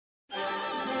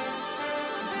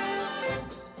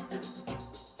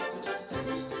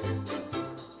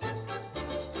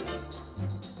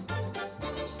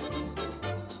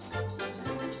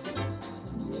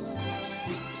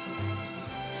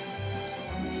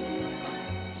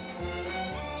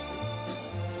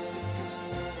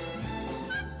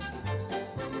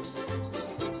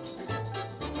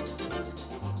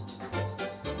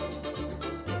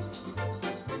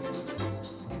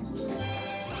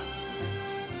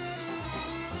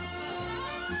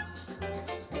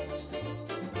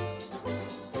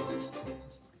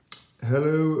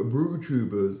Hello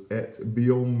brewtubers et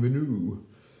bienvenue.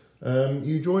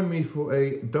 You join me for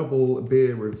a double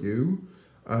beer review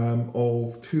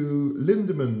of two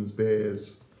Lindemans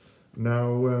beers. Now,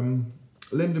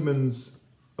 Lindemans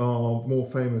are more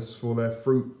famous for their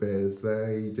fruit beers.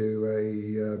 They do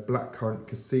a blackcurrant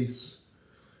cassis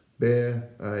beer,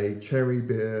 a cherry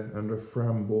beer and a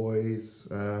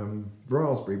framboise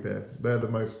raspberry beer. They're the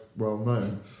most well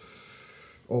known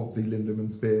of the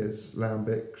Lindemans beers,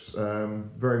 lambics.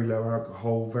 Very low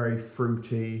alcohol, very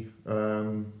fruity,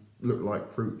 look like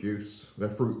fruit juice. They're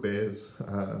fruit beers,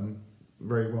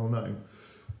 very well known.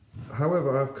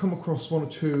 However, I've come across one or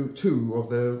two of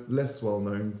their less well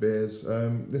known beers.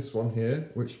 This one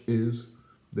here, which is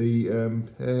the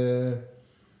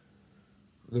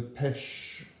I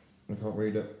can't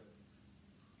read it.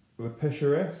 The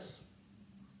Pêcheresse,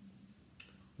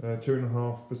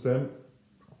 2.5%.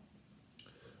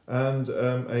 And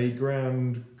a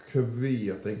Grand Cuvée,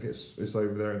 I think it's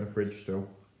over there in the fridge still.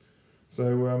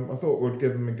 So I thought we'd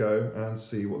give them a go and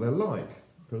see what they're like,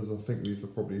 because I think these are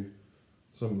probably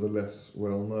some of the less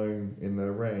well known in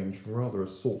their range. Rather a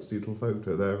saucy little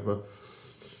photo there of a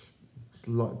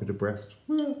slight bit of breast.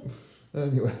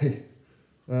 Anyway,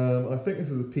 I think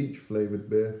this is a peach flavoured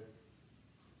beer,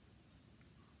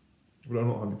 but I'm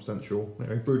not 100% sure.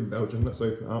 Anyway, brewed in Belgium, let's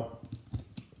open it up.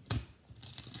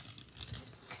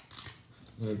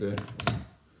 Oh dear.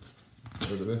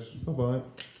 Get rid of this. Bye bye.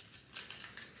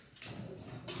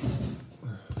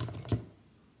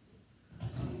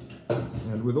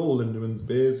 And with all Lindemans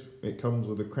beers, it comes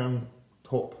with a crown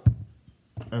top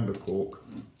and a cork.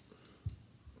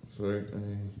 So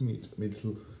a neat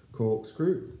little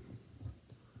corkscrew.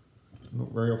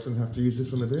 Not very often have to use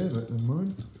this on a beer, but never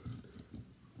mind.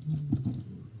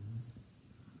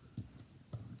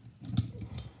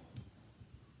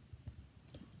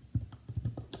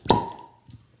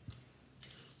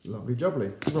 Lovely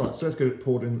jubbly. Right, so let's get it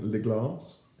poured in the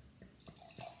glass.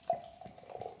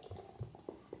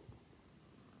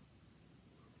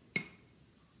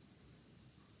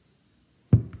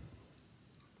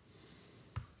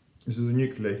 This is a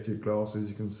nucleated glass, as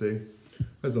you can see.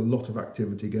 There's a lot of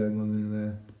activity going on in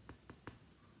there.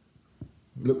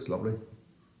 Looks lovely.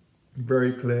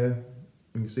 Very clear.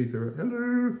 You can see through it.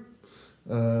 Hello!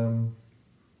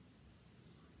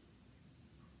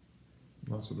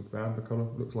 Nice sort of amber colour,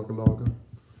 looks like a lager.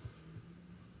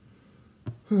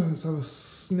 Let's have a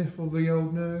sniff of the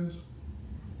old nose.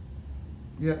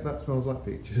 Yeah, that smells like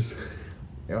peaches.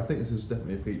 Yeah, I think this is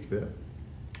definitely a peach beer.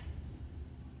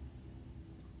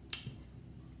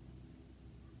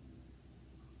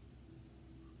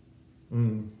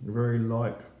 Very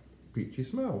light peachy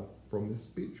smell from this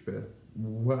peach beer.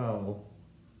 Wow.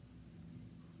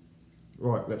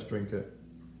 Right, let's drink it.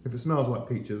 If it smells like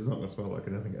peaches, it's not going to smell like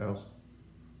anything else.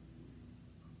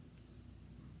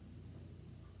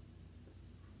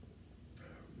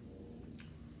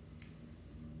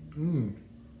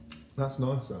 That's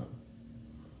nice, that.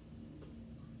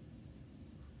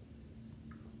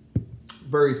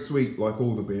 Very sweet, like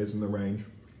all the beers in the range.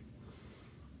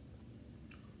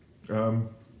 Yeah,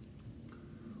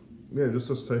 it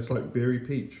just tastes like beery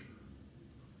peach.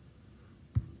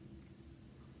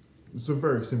 It's a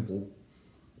very simple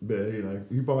beer, you know.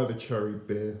 You buy the cherry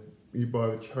beer, you buy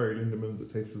the cherry Lindemans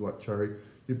that tastes like cherry,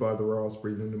 you buy the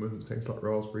raspberry Lindemans that tastes like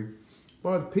raspberry,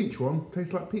 buy the peach one,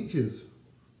 tastes like peaches.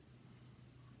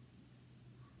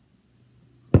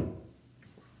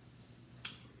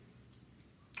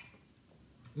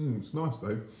 It's nice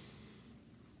though.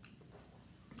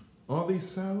 Are these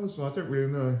sours? I don't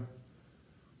really know.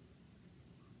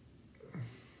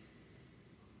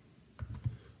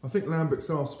 I think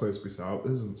lambics are supposed to be sour.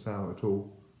 This isn't sour at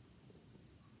all.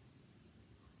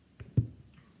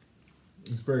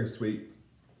 It's very sweet.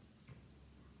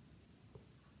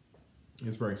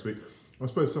 It's very sweet. I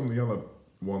suppose some of the other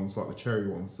ones, like the cherry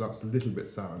ones, that's a little bit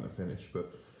sour in the finish,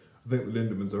 but I think the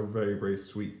Lindemans are very, very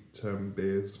sweet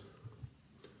beers.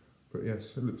 But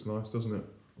yes, it looks nice, doesn't it?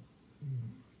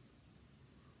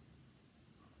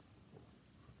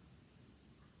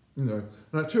 You know,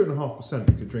 and at 2.5%,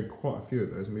 you could drink quite a few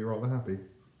of those and be rather happy.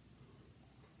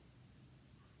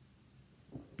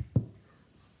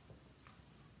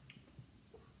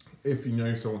 If you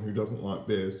know someone who doesn't like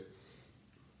beers,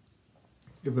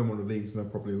 give them one of these and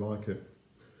they'll probably like it,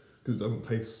 because it doesn't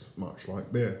taste much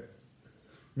like beer.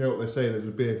 You know what they say, there's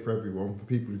a beer for everyone. For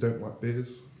people who don't like beers,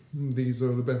 these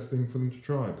are the best thing for them to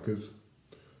try, because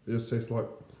it just tastes like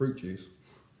fruit juice.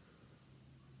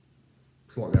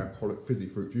 Slightly alcoholic fizzy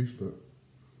fruit juice, but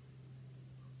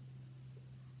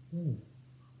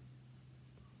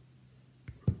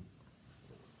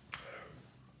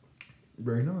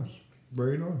very nice.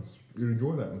 Very nice. You'd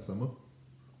enjoy that in the summer.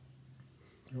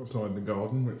 Outside in the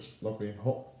garden, where it's lovely and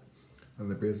hot,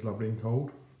 and the beer's lovely and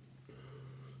cold.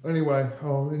 Anyway,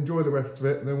 I'll enjoy the rest of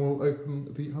it, and then we'll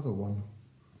open the other one.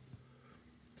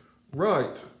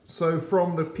 Right, so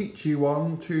from the peachy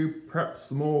one to perhaps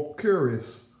the more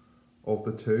curious of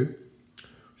the two,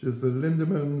 which is the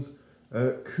Lindemans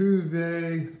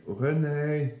Cuvée,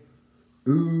 René,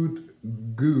 Oude,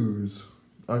 Gueuze.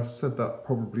 I've said that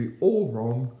probably all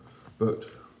wrong, but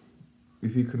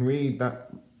if you can read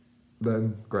that,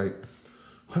 then great.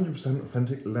 100%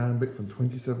 authentic lambic from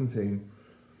 2017.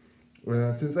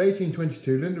 Since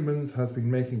 1822, Lindemans has been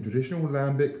making traditional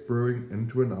lambic brewing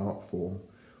into an art form.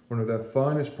 One of their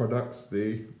finest products,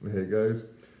 here it goes,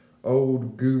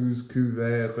 Oude, Gueuze,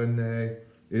 Cuvée, René,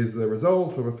 is the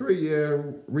result of a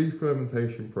 3-year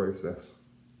re-fermentation process.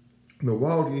 The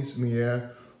wild yeast in the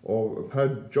air of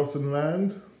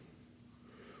Pajottenland,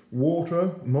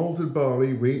 water, malted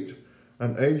barley, wheat,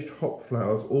 and aged hop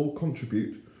flowers all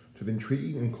contribute to the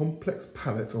intriguing and complex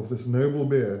palate of this noble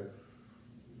beer.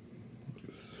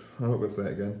 I'm not going to say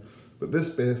it again, but this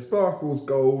beer sparkles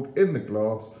gold in the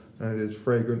glass and it is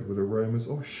fragrant with aromas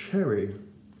of sherry.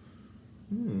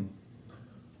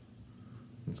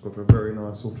 It's got a very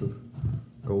nice sort of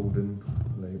golden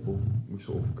label, which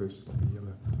sort of goes like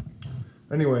yellow.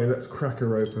 Anyway, let's crack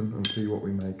her open and see what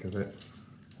we make of it.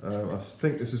 I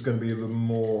think this is going to be the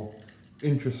more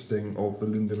interesting of the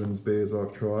Lindemans beers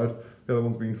I've tried. The other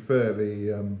one's been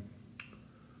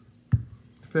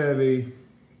fairly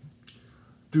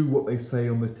do what they say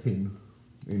on the tin.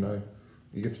 You know,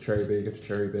 you get a cherry beer, you get a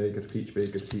cherry beer, you get a peach beer,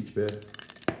 you get a peach beer.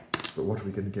 But what are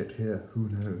we going to get here? Who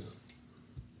knows?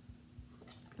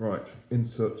 Right,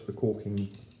 insert the corking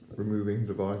removing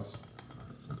device.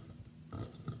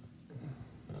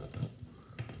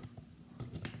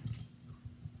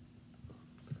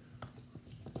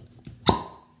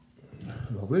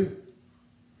 Lovely.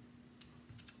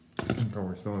 Don't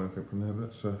worry, smell anything from there, but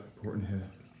let's pour it in here.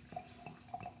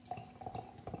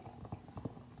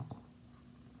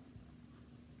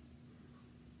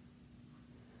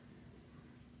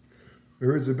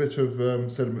 There is a bit of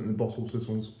sediment in the bottle, so this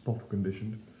one's bottle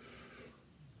conditioned.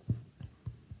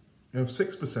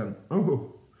 6%.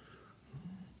 Oh,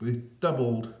 we've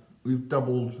doubled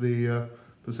the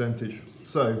percentage.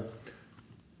 So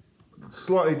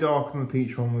slightly darker than the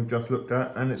peach one we've just looked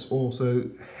at, and it's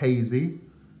also hazy.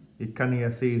 You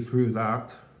can see through that.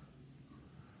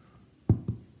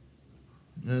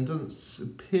 And it doesn't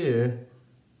appear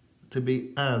to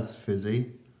be as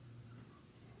fizzy.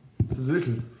 There's a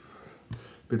little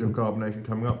bit of carbonation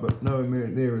coming up, but nowhere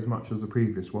near as much as the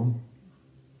previous one.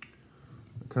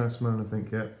 Can I smell anything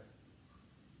yet?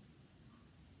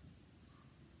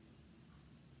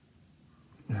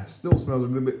 Yeah, still smells a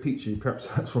little bit peachy, perhaps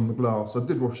that's from the glass. I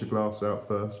did wash the glass out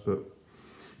first, but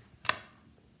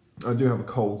I do have a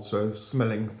cold, so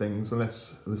smelling things,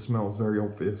 unless the smell's very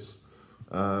obvious,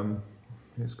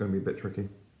 it's going to be a bit tricky.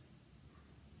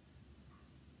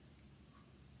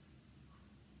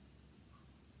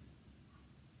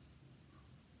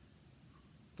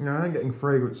 Yeah, I'm getting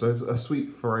fragrance, so a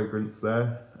sweet fragrance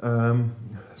there.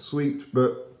 Sweet,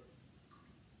 but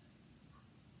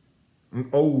an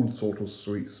old sort of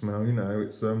sweet smell, you know,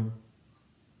 it's like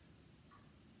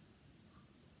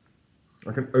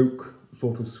an oak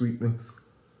sort of sweetness.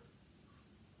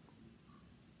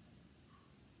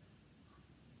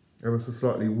 Ever so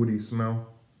slightly woody smell.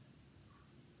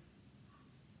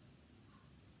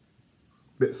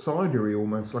 Bit cidery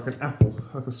almost, like an apple,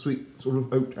 like a sweet sort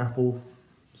of oaked apple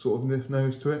sort of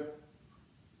nose to it.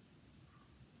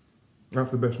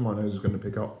 That's the best my nose is going to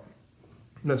pick up.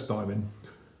 Let's dive in.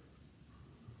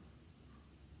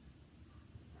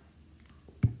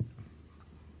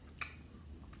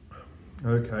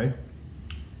 Okay,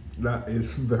 that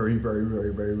is very, very,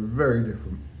 very, very, very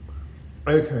different.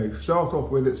 Okay, start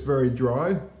off with it's very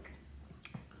dry.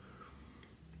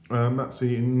 That's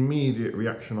the immediate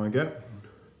reaction I get.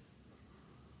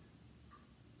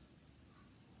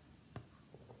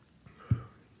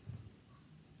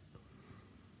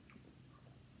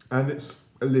 And it's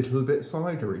a little bit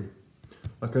cidery,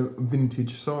 like a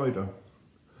vintage cider.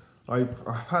 I've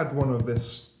had one of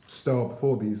this style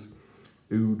before, these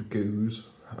Oude Gueuze,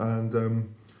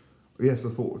 and yes, I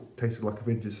thought it tasted like a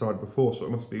vintage cider before, so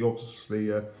it must be obviously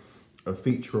a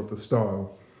feature of the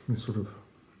style. This sort of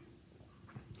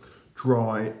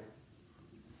dry,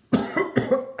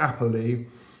 appley,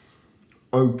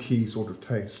 oaky sort of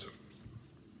taste.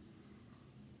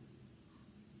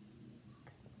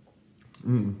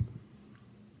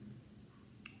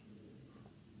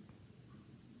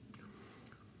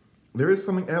 There is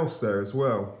something else there as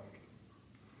well.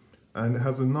 and it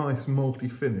has a nice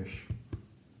malty finish,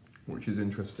 which is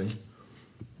interesting.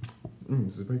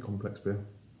 This is a very complex beer.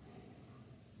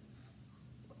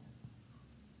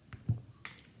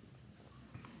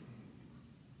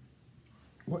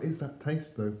 What is that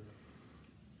taste though?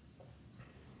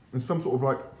 There's some sort of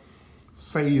like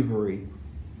savoury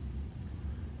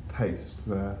taste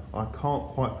there. I can't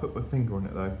quite put my finger on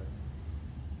it though.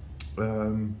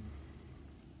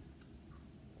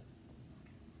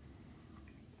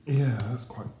 Yeah, that's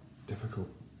quite difficult.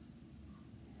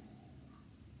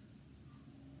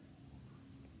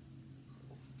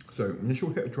 So, initial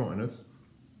hit of dryness,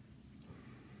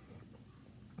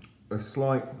 a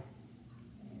slight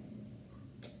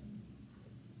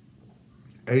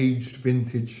aged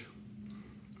vintage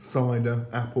cider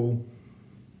apple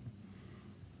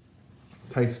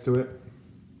taste to it,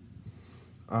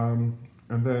 and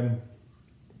then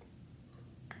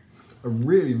a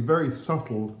really very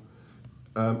subtle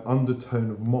undertone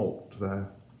of malt there.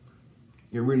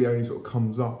 It really only sort of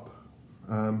comes up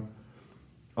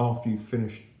after you've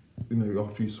finished,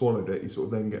 after you swallowed it. You sort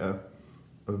of then get a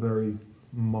very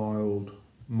mild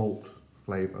malt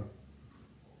flavour.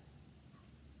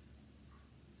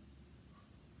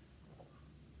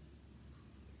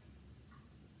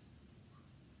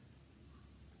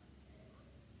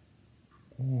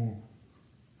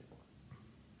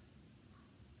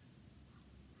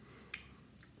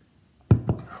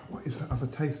 What is that other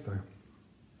taste though?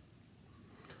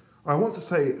 I want to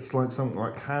say it's like something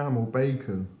like ham or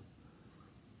bacon,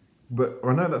 but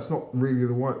I know that's not really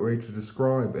the right way to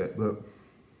describe it, but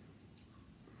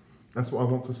that's what I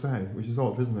want to say, which is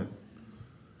odd, isn't it?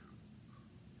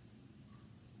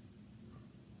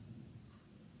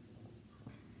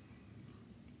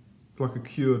 It's like a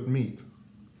cured meat,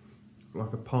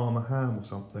 like a Parma ham or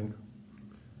something,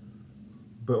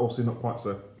 but also not quite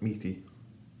so meaty.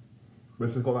 But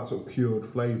it's got that sort of cured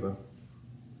flavour.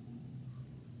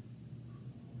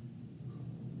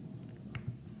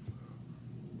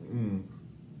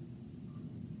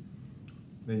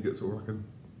 Then you get sort of like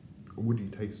a woody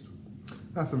taste.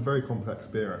 That's a very complex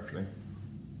beer actually.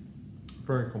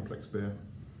 Very complex beer.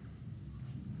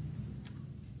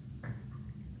 I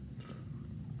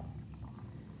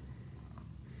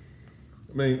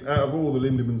mean, out of all the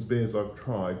Lindemans beers I've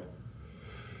tried,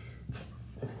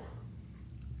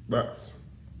 that's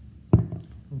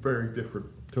very different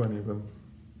to any of them.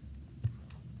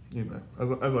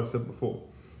 As I said before,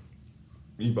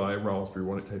 you buy a raspberry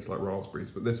one, it tastes like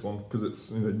raspberries, but this one, because it's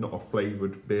not a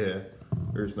flavoured beer,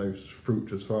 there's no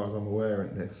fruit as far as I'm aware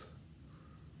in this.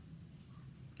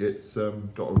 It's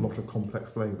got a lot of complex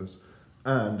flavours,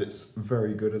 and it's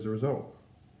very good as a result.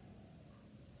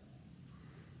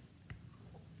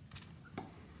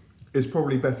 It's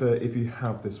probably better if you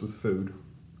have this with food.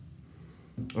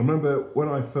 I remember when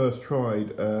I first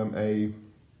tried I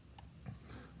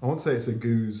won't say it's a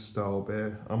Gueuze style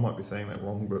beer, I might be saying that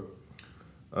wrong, but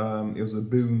it was a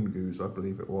Boon Gueuze, I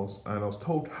believe it was, and I was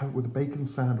told to have it with a bacon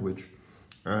sandwich,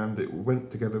 and it went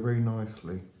together very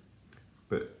nicely.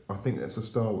 But I think that's a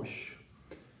style which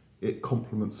it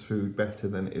complements food better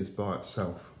than it is by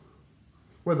itself.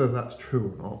 Whether that's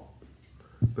true or not,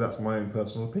 but that's my own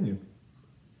personal opinion.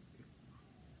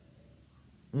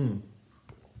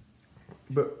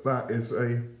 But that is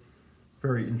a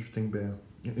very interesting beer.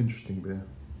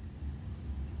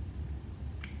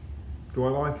 Do I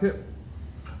like it?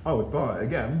 I would buy it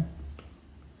again.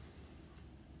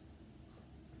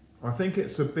 I think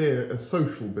it's a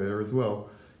social beer as well.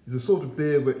 It's a sort of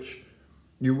beer which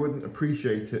you wouldn't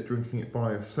appreciate it drinking it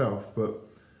by yourself, but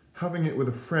having it with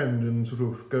a friend and sort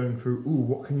of going through, ooh,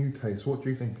 what can you taste? What do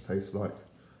you think it tastes like?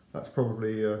 That's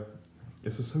probably,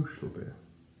 it's a social beer.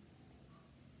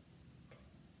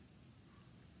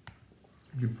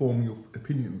 You can form your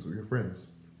opinions with your friends.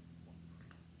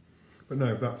 But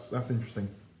no, that's interesting.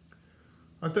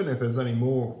 I don't know if there's any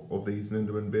more of these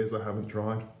Lindeman beers I haven't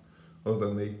tried, other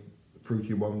than the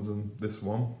fruity ones and this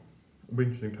one. It'll be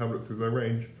interesting to have a look through their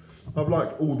range. I've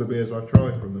liked all the beers I've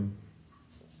tried from them.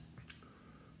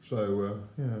 So,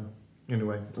 yeah.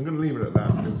 Anyway, I'm going to leave it at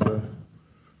that because I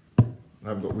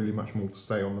haven't got really much more to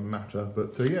say on the matter.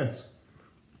 But yes,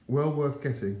 well worth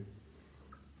getting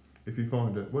if you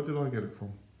find it. Where did I get it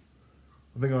from?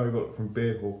 I think I got it from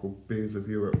Beer Hawk or Beers of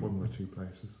Europe, one of the two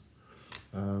places.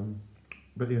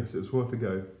 But yes, it's worth a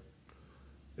go.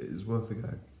 It is worth a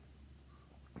go.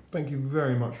 Thank you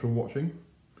very much for watching.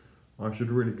 I should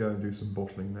really go and do some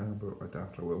bottling now, but I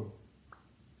doubt I will.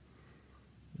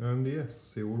 And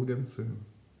yes, see you all again soon.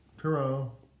 Ta-ra!